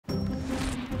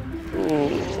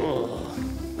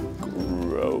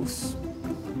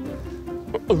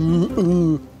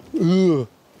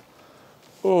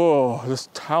Oh, this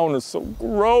town is so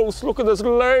gross. Look at this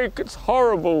lake. It's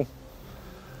horrible.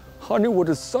 Honeywood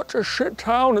is such a shit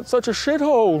town. It's such a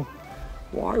shithole.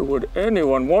 Why would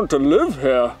anyone want to live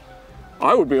here?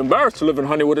 I would be embarrassed to live in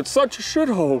Honeywood. It's such a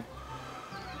shithole.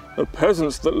 The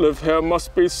peasants that live here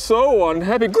must be so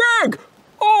unhappy. Greg!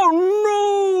 Oh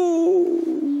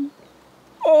no!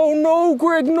 Oh no,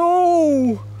 Greg,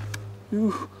 no!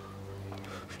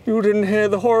 You didn't hear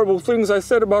the horrible things I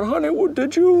said about Honeywood,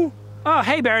 did you? Oh,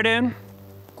 hey, Baradun.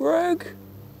 Greg?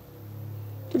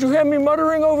 Did you hear me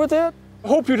muttering over there? I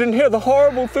hope you didn't hear the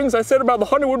horrible things I said about the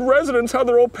Honeywood residents, how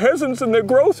they're all peasants and they're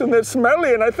gross and they're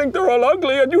smelly and I think they're all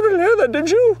ugly, and you didn't hear that, did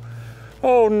you?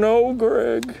 Oh no,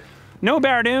 Greg. No,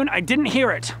 Baradun, I didn't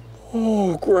hear it.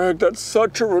 Oh, Greg, that's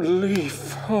such a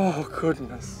relief. Oh,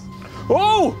 goodness.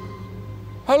 Oh!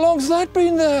 How long's that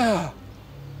been there?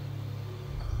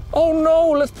 Oh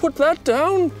no, let's put that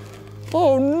down.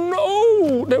 Oh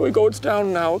no! There we go, it's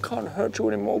down now. It can't hurt you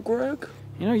anymore, Greg.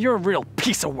 You know, you're a real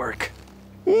piece of work.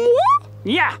 What?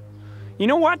 Yeah. You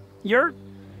know what? You're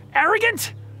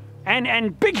arrogant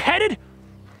and big-headed,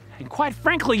 and quite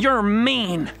frankly, you're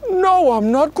mean. No,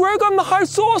 I'm not, Greg. I'm the High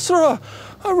Sorcerer.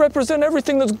 I represent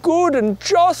everything that's good and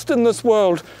just in this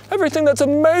world. Everything that's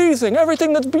amazing,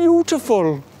 everything that's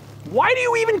beautiful. Why do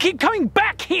you even keep coming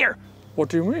back here? What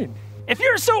do you mean? If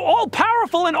you're so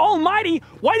all-powerful and almighty,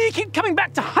 why do you keep coming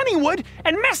back to Honeywood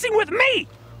and messing with me?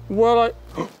 Well,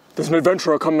 there's an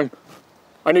adventurer coming.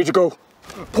 I need to go.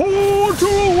 Portal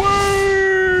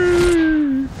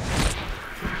away!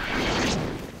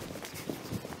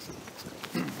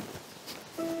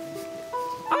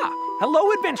 Ah,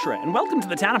 hello, adventurer, and welcome to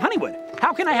the town of Honeywood.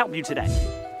 How can I help you today?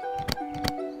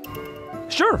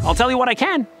 Sure, I'll tell you what I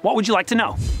can. What would you like to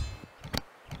know?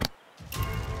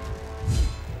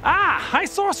 Ah, High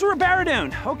Sorcerer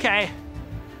Baradun. Okay.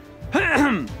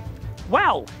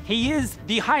 Well, he is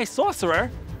the High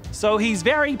Sorcerer, so he's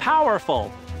very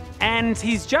powerful. And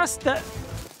he's just the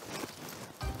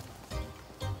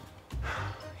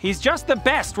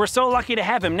best. We're so lucky to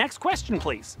have him. Next question,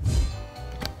 please.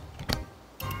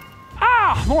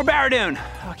 Ah, more Baradun.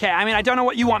 Okay, I mean, I don't know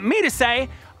what you want me to say.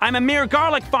 I'm a mere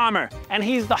garlic farmer, and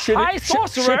he's the High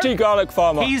Sorcerer. Shitty garlic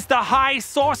farmer. He's the High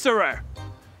Sorcerer.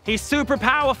 He's super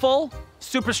powerful,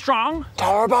 super strong.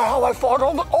 Tell her about how I fought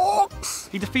all the orcs.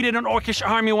 He defeated an orcish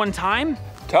army one time.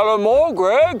 Tell her more,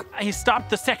 Greg. He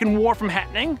stopped the Second War from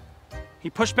happening.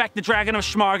 He pushed back the dragon of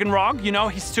Schmargenrog. You know,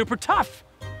 he's super tough.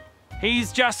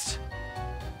 He's just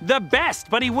the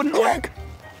best, but he wouldn't... Greg,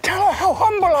 tell her how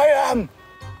humble I am.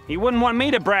 He wouldn't want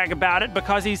me to brag about it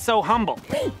because he's so humble.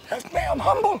 Me? Yes, me, I'm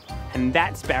humble. And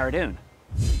that's Baradun.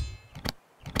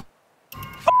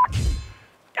 Fuck!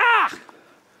 Ah!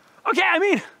 Okay, I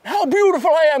mean... How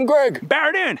beautiful I am, Greg.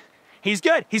 Baradun. He's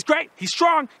good, he's great, he's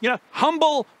strong, you know,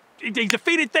 humble. He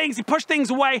defeated things, he pushed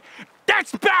things away.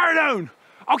 That's Baradun!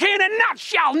 Okay, in a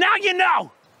nutshell, now you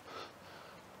know!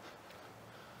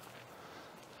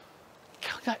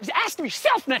 Ask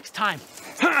yourself next time.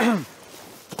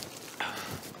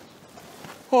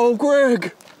 Oh,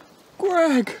 Greg.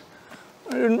 Greg.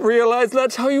 I didn't realize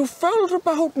that's how you felt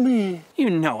about me. You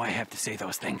know I have to say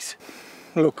those things.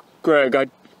 Look, Greg, I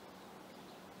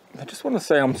just want to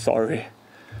say I'm sorry.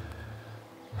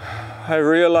 I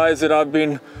realize that I've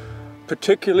been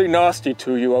particularly nasty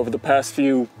to you over the past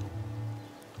few,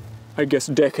 I guess,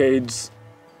 decades.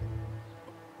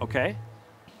 Okay.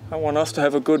 I want us to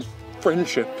have a good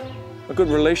friendship, a good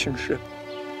relationship.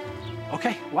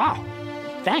 Okay, wow.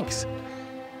 Thanks.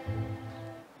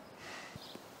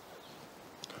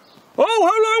 Oh,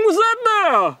 how long was that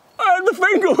there? The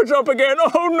finger was up again.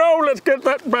 Oh no, let's get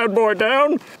that bad boy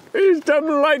down. He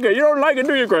doesn't like it. You don't like it,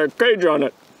 do you, Greg? Cage on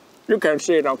it. You can't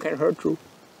see it now, can't hurt you.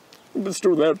 Let's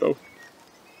do that, though.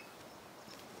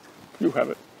 You have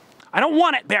it. I don't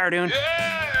want it, Baradun.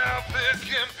 Yeah, there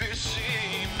can be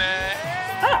seen, man.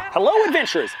 Ah, hello,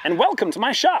 adventurers, and welcome to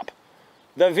my shop,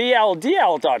 the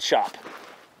VLDL.shop.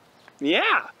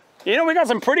 Yeah, you know, we got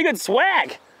some pretty good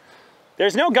swag.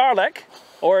 There's no garlic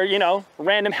or, you know,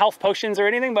 random health potions or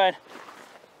anything, but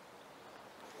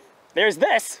there's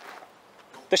this.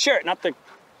 The shirt, not the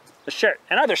shirt,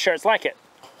 and other shirts like it.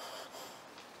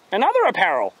 And other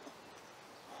apparel.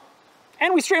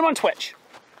 And we stream on Twitch.